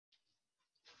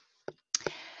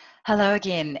Hello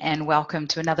again, and welcome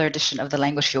to another edition of the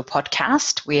Language Fuel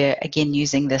podcast. We're again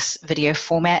using this video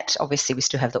format. Obviously, we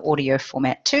still have the audio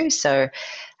format too, so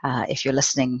if you're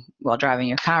listening while driving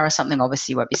your car or something,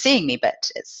 obviously you won't be seeing me, but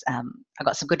I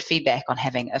got some good feedback on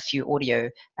having a few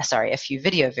video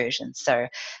versions, so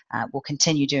we'll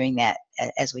continue doing that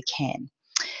as we can.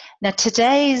 Now,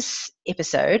 today's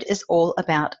episode is all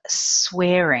about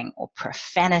swearing or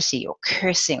profanity or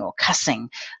cursing or cussing,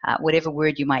 whatever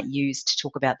word you might use to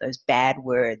talk about those bad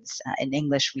words. In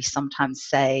English, we sometimes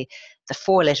say the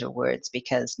four-letter words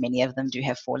because many of them do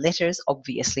have four letters.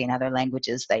 Obviously, in other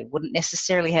languages, they wouldn't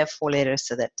necessarily have four letters,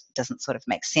 so that doesn't sort of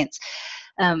make sense.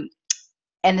 And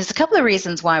there's a couple of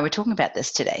reasons why we're talking about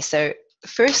this today. So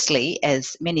firstly,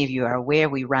 as many of you are aware,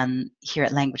 we run here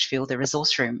at Language Fuel the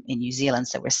resource room in New Zealand.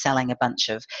 So we're selling a bunch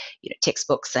of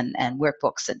textbooks and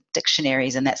workbooks and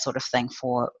dictionaries and that sort of thing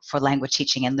for language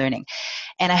teaching and learning.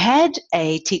 And I had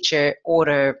a teacher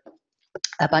order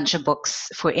a bunch of books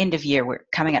for end of year. We're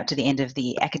coming up to the end of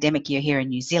the academic year here in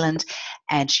New Zealand,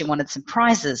 and she wanted some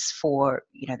prizes for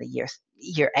the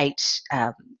year 8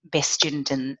 best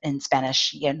student in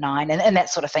Spanish, year 9, and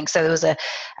that sort of thing. So there was a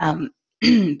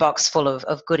box full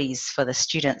of goodies for the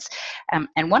students,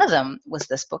 and one of them was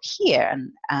this book here.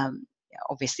 And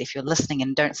obviously, if you're listening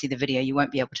and don't see the video, you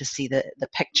won't be able to see the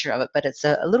picture of it, but it's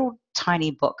a little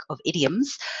tiny book of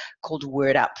idioms called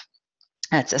Word Up.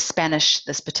 It's a Spanish,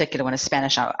 this particular one is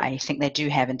Spanish. I think they do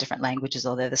have in different languages,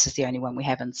 although this is the only one we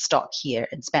have in stock here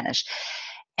in Spanish.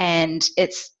 And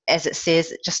it's, as it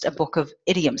says, just a book of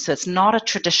idioms. So it's not a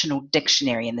traditional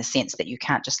dictionary in the sense that you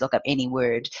can't just look up any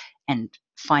word and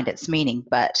find its meaning,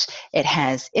 but it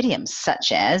has idioms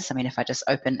such as, if I just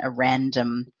open a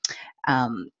random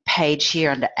page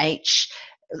here under H,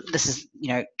 this is,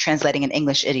 translating an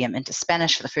English idiom into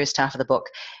Spanish for the first half of the book.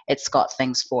 It's got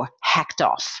things for hacked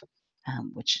off,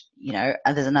 which,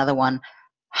 there's another one,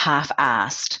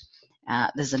 half-assed.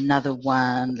 There's another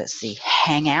one, let's see,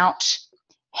 hang out,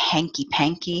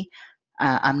 hanky-panky.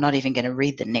 I'm not even going to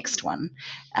read the next one.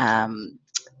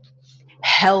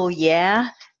 Hell yeah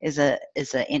is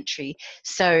an entry.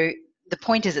 So the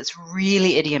point is it's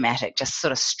really idiomatic, just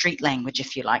sort of street language,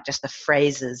 if you like, just the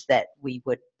phrases that we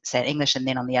would say in English. And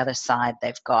then on the other side,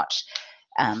 they've got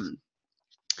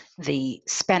the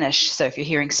Spanish. So if you're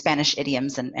hearing Spanish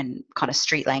idioms and kind of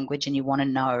street language and you want to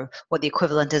know what the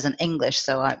equivalent is in English,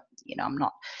 so I'm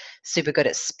not super good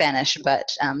at Spanish,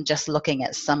 but just looking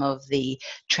at some of the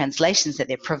translations that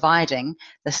they're providing,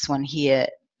 this one here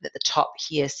at the top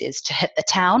here says to hit the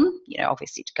town,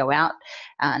 obviously to go out.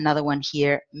 Another one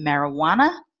here,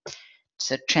 marijuana,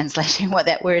 so translating what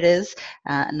that word is.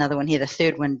 Another one here, the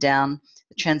third one down,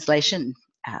 the translation,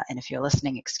 and if you're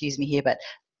listening, excuse me here, but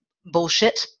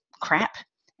bullshit, crap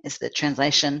is the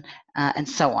translation, and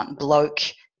so on. Bloke,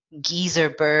 geezer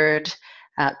bird,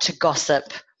 to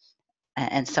gossip,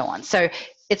 and so on. So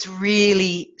it's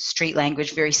really street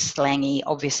language, very slangy.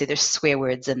 Obviously, there's swear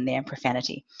words in there and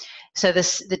profanity. So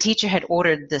the teacher had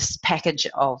ordered this package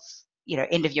of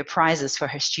end of year prizes for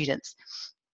her students,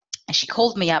 and she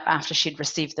called me up after she'd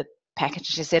received the package.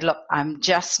 She said, "Look, I'm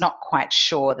just not quite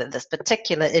sure that this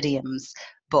particular idioms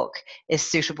book is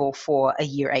suitable for a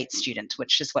year 8 student,"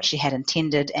 which is what she had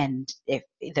intended. And if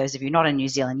those of you not in New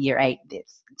Zealand, year 8, the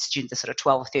students are sort of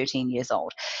 12 or 13 years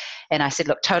old. And I said,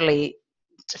 "Look, totally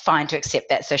fine to accept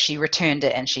that." So she returned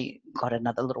it and she got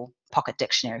another little pocket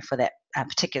dictionary for that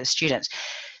particular student.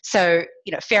 So,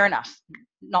 fair enough.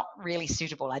 Not really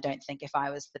suitable, I don't think. If I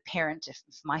was the parent, if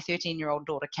my 13-year-old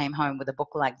daughter came home with a book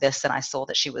like this and I saw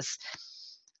that she was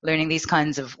learning these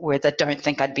kinds of words, I don't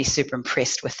think I'd be super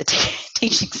impressed with the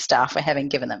teaching staff for having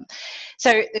given them.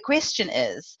 So the question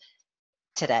is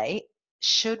today,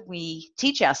 should we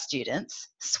teach our students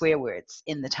swear words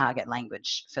in the target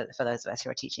language for those of us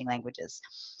who are teaching languages?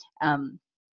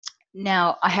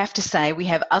 Now, I have to say we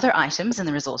have other items in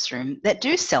the resource room that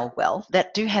do sell well,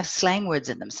 that do have slang words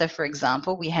in them. So, for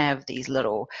example, we have these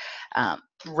little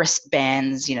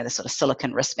wristbands, the sort of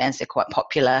silicone wristbands. They're quite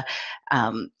popular,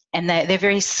 and they're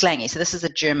very slangy. So this is a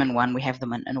German one. We have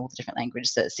them in all the different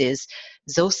languages. So it says,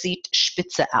 "So sieht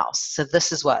Spitze aus." So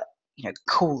this is what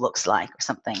cool looks like, or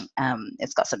something.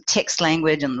 It's got some text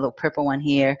language, and the little purple one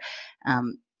here.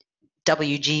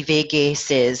 WGVG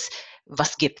says,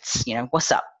 "Was gibt's?"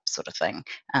 What's up, sort of thing.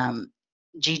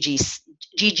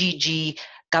 GGG,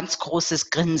 ganz großes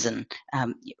Grinsen,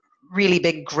 really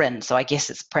big grin. So I guess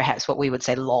it's perhaps what we would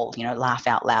say lol, laugh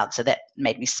out loud. So that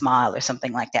made me smile, or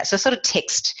something like that. So sort of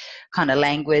text kind of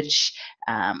language.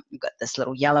 We've got this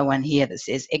little yellow one here that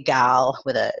says egal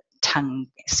with a tongue,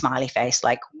 smiley face,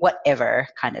 like whatever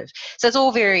kind of. So it's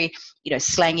all very,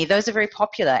 slangy. Those are very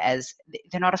popular as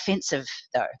they're not offensive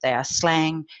though. They are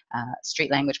slang, street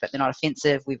language, but they're not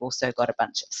offensive. We've also got a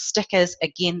bunch of stickers.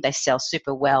 Again, they sell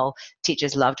super well.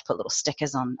 Teachers love to put little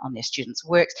stickers on their students'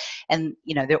 works. And,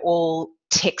 they're all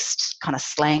text kind of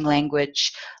slang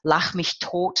language. Lach mich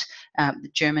tot, the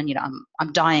German,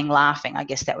 I'm dying laughing. I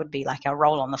guess that would be like a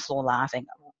roll on the floor laughing,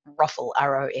 Roffel,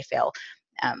 ROFL.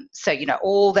 So,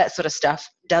 all that sort of stuff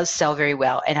does sell very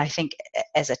well. And I think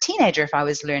as a teenager, if I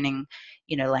was learning,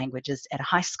 languages at a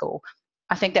high school,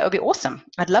 I think that would be awesome.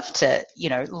 I'd love to,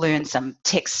 learn some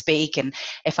text speak. And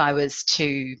if I was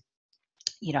to,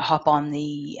 hop on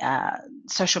the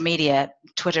social media,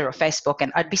 Twitter or Facebook,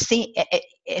 and I'd be seeing,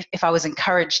 if I was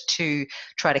encouraged to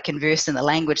try to converse in the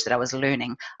language that I was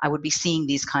learning, I would be seeing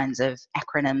these kinds of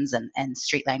acronyms and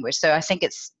street language. So I think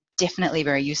it's definitely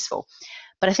very useful.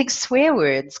 But I think swear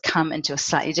words come into a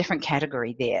slightly different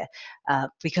category there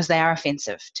because they are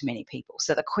offensive to many people.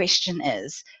 So the question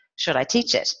is, should I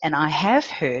teach it? And I have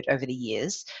heard over the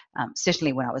years,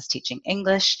 certainly when I was teaching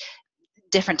English,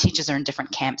 different teachers are in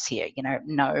different camps here.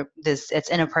 No,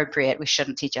 it's inappropriate. We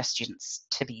shouldn't teach our students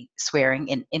to be swearing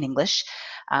in English.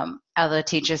 Other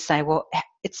teachers say, well,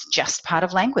 it's just part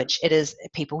of language. It is,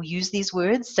 people use these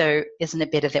words, so isn't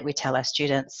it better that we tell our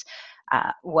students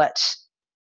what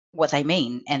they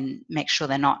mean and make sure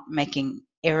they're not making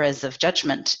errors of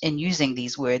judgment in using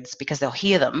these words because they'll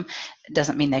hear them. It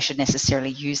doesn't mean they should necessarily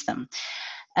use them.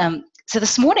 So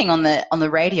this morning on the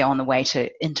radio on the way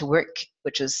into work,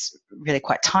 which was really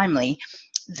quite timely,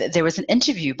 there was an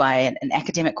interview by an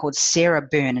academic called Sarah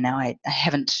Byrne, and now I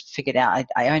haven't figured out,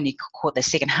 I only caught the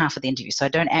second half of the interview, so I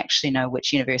don't actually know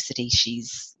which university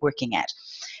she's working at.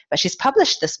 But she's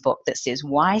published this book that says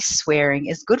Why Swearing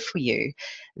is Good for You,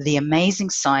 The Amazing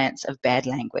Science of Bad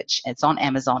Language. It's on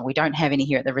Amazon. We don't have any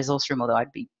here at the resource room, although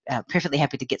I'd be perfectly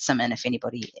happy to get some in if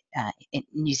anybody in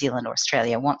New Zealand or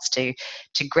Australia wants to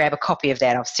grab a copy of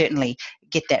that. I'll certainly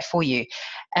get that for you.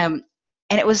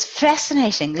 And it was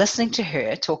fascinating listening to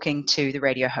her talking to the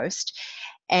radio host.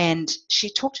 And she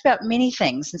talked about many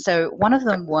things. And so one of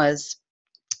them was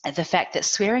the fact that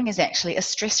swearing is actually a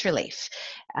stress relief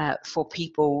for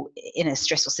people in a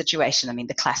stressful situation. I mean,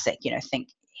 the classic, think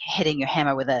hitting your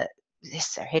hammer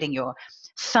hitting your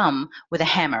thumb with a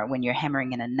hammer when you're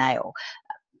hammering in a nail.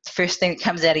 The first thing that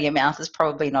comes out of your mouth is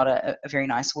probably not a very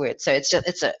nice word. So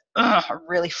it's a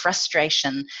really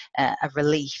frustration, a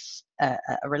relief, a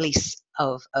release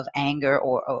of anger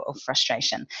or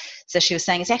frustration. So she was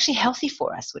saying it's actually healthy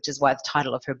for us, which is why the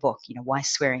title of her book, Why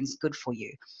Swearing is Good for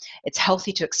You. It's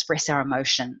healthy to express our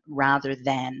emotion rather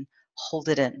than hold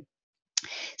it in.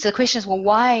 So the question is, well,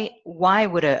 why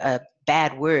would a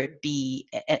bad word be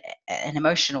an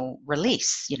emotional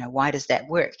release? Why does that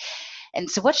work? And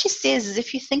so what she says is,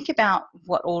 if you think about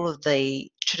what all of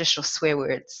the traditional swear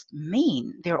words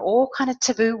mean, they're all kind of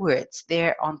taboo words.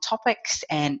 They're on topics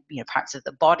and parts of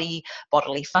the body,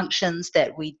 bodily functions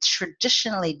that we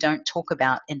traditionally don't talk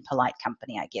about in polite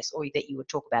company, I guess, or that you would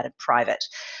talk about in private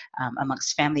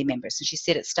amongst family members. And she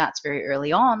said it starts very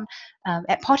early on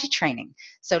at potty training.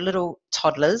 So little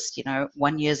toddlers,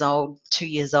 1 year old, 2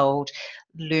 years old,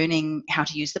 learning how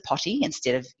to use the potty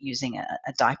instead of using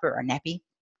a diaper or a nappy.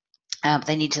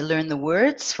 They need to learn the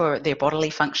words for their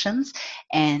bodily functions,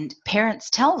 and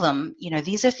parents tell them,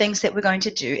 these are things that we're going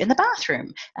to do in the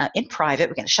bathroom. In private,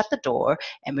 we're going to shut the door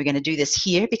and we're going to do this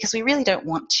here because we really don't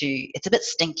want to, it's a bit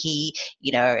stinky,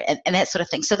 and that sort of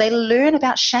thing. So they learn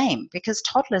about shame because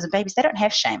toddlers and babies, they don't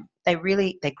have shame. They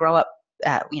grow up,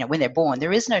 when they're born,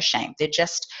 there is no shame. They're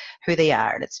just who they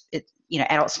are. And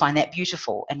adults find that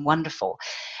beautiful and wonderful.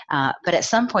 But at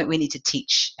some point we need to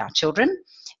teach our children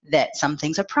that some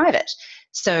things are private.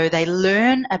 So they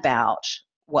learn about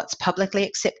what's publicly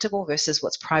acceptable versus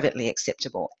what's privately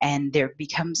acceptable. And there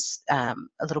becomes a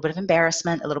little bit of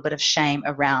embarrassment, a little bit of shame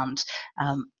around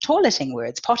toileting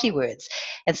words, potty words.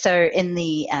 And so in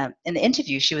the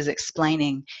interview, she was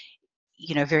explaining,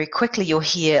 very quickly you'll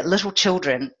hear little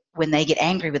children, when they get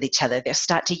angry with each other, they'll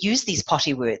start to use these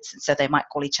potty words. And so they might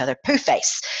call each other poo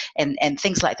face and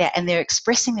things like that. And they're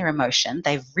expressing their emotion.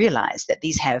 They've realized that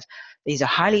these are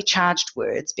highly charged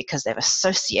words because they've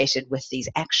associated with these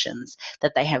actions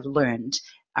that they have learned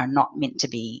are not meant to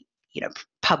be,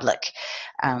 public.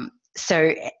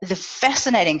 So the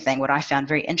fascinating thing, what I found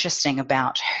very interesting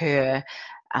about her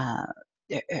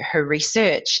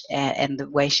research and the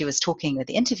way she was talking with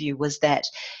the interview was that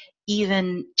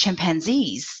even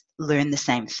chimpanzees learn the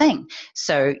same thing.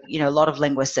 So, a lot of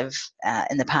linguists have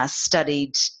in the past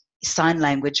studied sign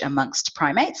language amongst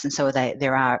primates, and so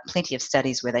there are plenty of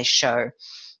studies where they show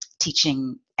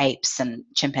teaching apes and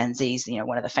chimpanzees.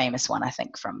 One of the famous one, I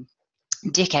think, from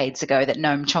decades ago, that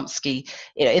Noam Chomsky,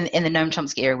 in the Noam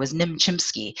Chomsky era, was Nim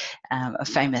Chimpsky, a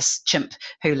famous chimp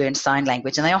who learned sign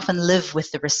language, and they often live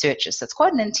with the researchers. So it's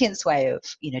quite an intense way of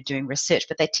doing research,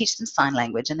 but they teach them sign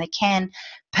language, and they can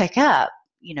pick up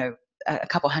a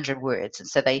couple hundred words, and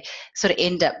so they sort of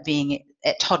end up being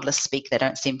at toddler speak. They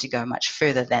don't seem to go much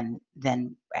further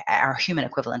than our human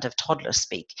equivalent of toddler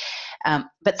speak,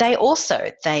 but they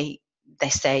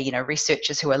say,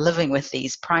 researchers who are living with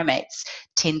these primates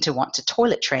tend to want to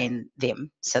toilet train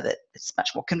them so that it's much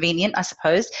more convenient, I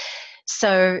suppose.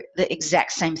 So the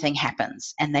exact same thing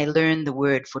happens, and they learn the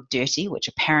word for dirty, which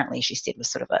apparently she said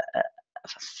was sort of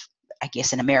I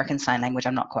guess, an American Sign Language.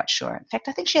 I'm not quite sure. In fact,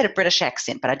 I think she had a British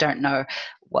accent, but I don't know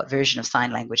what version of sign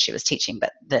language she was teaching.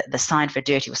 But the sign for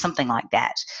dirty was something like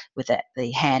that, with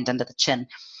the hand under the chin.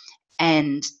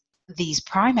 And these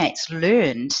primates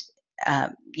learned,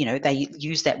 they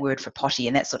used that word for potty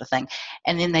and that sort of thing.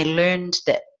 And then they learned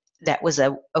that was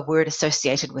a word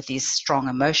associated with these strong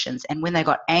emotions. And when they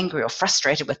got angry or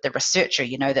frustrated with the researcher,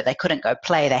 that they couldn't go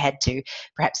play, they had to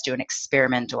perhaps do an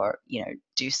experiment or,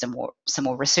 do some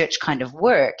more research kind of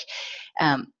work,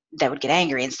 they would get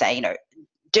angry and say,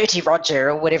 Dirty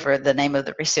Roger, or whatever the name of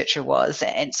the researcher was,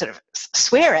 and sort of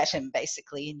swear at him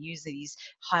basically, and use these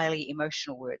highly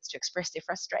emotional words to express their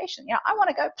frustration. I want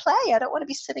to go play. I don't want to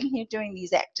be sitting here doing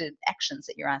these actions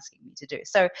that you're asking me to do.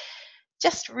 So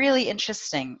just really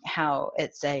interesting how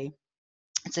it's a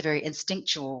very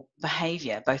instinctual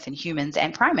behavior, both in humans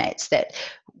and primates, that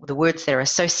the words that are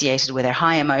associated with our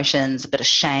high emotions, a bit of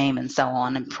shame and so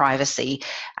on, and privacy,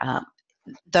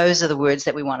 those are the words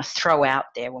that we want to throw out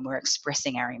there when we're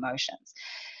expressing our emotions.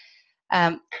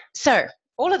 So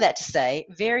all of that to say,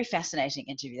 very fascinating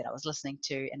interview that I was listening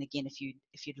to. And again, if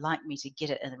you'd like me to get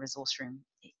it in the resource room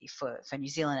for New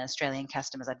Zealand and Australian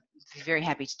customers, I'd be very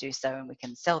happy to do so, and we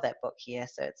can sell that book here.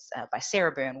 So it's by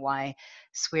Sarah Byrne, Why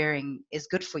Swearing is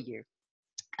Good for You.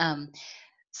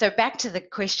 So back to the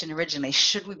question originally,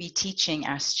 should we be teaching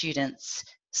our students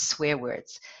swear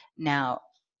words? Now,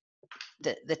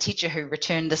 the teacher who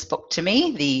returned this book to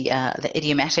me, the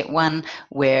idiomatic one,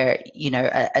 where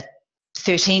a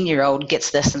 13-year-old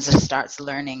gets this and sort of starts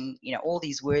learning all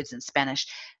these words in Spanish,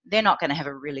 they're not going to have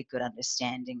a really good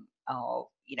understanding of,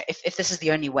 if this is the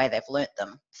only way they've learnt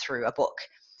them, through a book,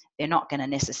 they're not going to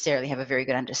necessarily have a very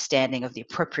good understanding of the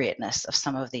appropriateness of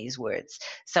some of these words.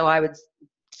 So I would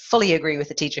fully agree with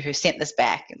the teacher who sent this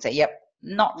back and say, yep,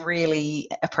 not really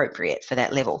appropriate for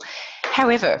that level.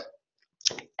 However,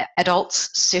 adults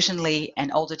certainly,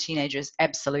 and older teenagers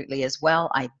absolutely as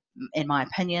well, in my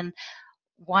opinion,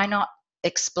 why not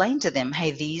explain to them,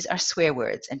 hey, these are swear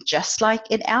words, and just like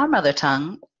in our mother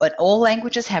tongue, but all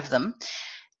languages have them,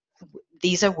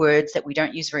 these are words that we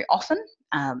don't use very often.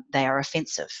 They are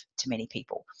offensive to many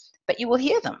people, but you will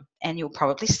hear them, and you'll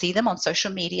probably see them on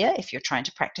social media if you're trying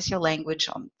to practice your language,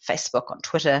 on Facebook, on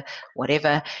Twitter,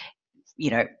 whatever,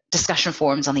 discussion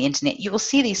forums on the internet. You will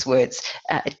see these words.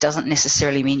 It doesn't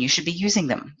necessarily mean you should be using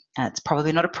them. It's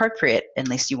probably not appropriate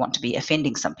unless you want to be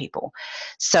offending some people.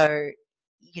 So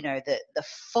the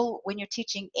full, when you're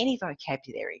teaching any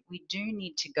vocabulary, we do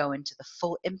need to go into the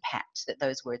full impact that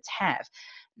those words have.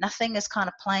 Nothing is kind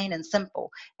of plain and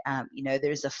simple.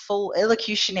 There's a full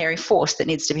illocutionary force that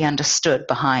needs to be understood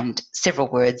behind several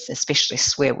words, especially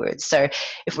swear words. So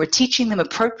if we're teaching them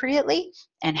appropriately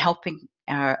and helping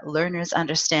our learners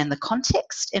understand the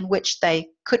context in which they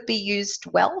could be used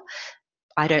well,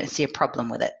 I don't see a problem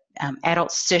with it.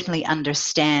 Adults certainly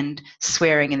understand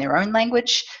swearing in their own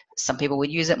language. Some people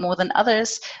would use it more than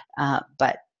others,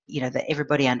 but that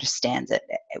everybody understands it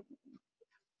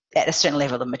at a certain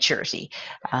level of maturity.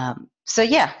 So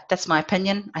yeah, that's my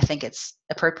opinion. I think it's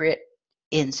appropriate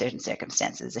in certain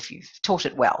circumstances if you've taught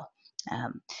it well.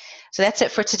 So that's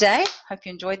it for today. Hope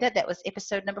you enjoyed that. That was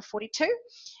episode number 42.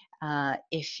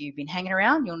 If you've been hanging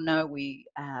around, you'll know we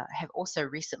have also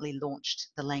recently launched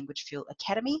the Language Fuel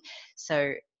Academy.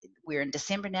 So we're in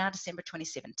December now, December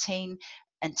 2017.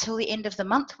 Until the end of the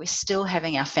month, we're still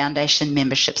having our foundation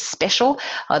membership special.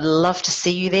 I'd love to see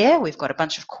you there. We've got a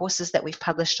bunch of courses that we've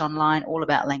published online, all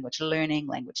about language learning,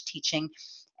 language teaching,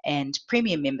 and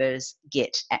premium members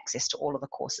get access to all of the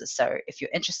courses. So if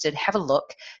you're interested, have a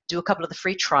look, do a couple of the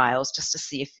free trials just to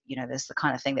see if there's the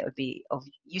kind of thing that would be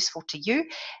useful to you,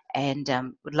 and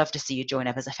would love to see you join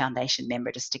up as a foundation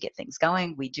member just to get things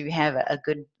going. We do have a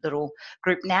good little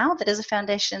group now that is a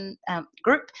foundation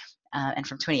group, and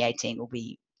from 2018 we'll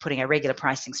be putting a regular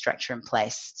pricing structure in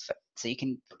place so you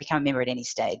can become a member at any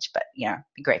stage. But it'd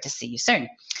be great to see you soon.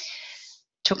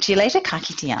 Talk to you later. Ka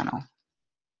kite anō.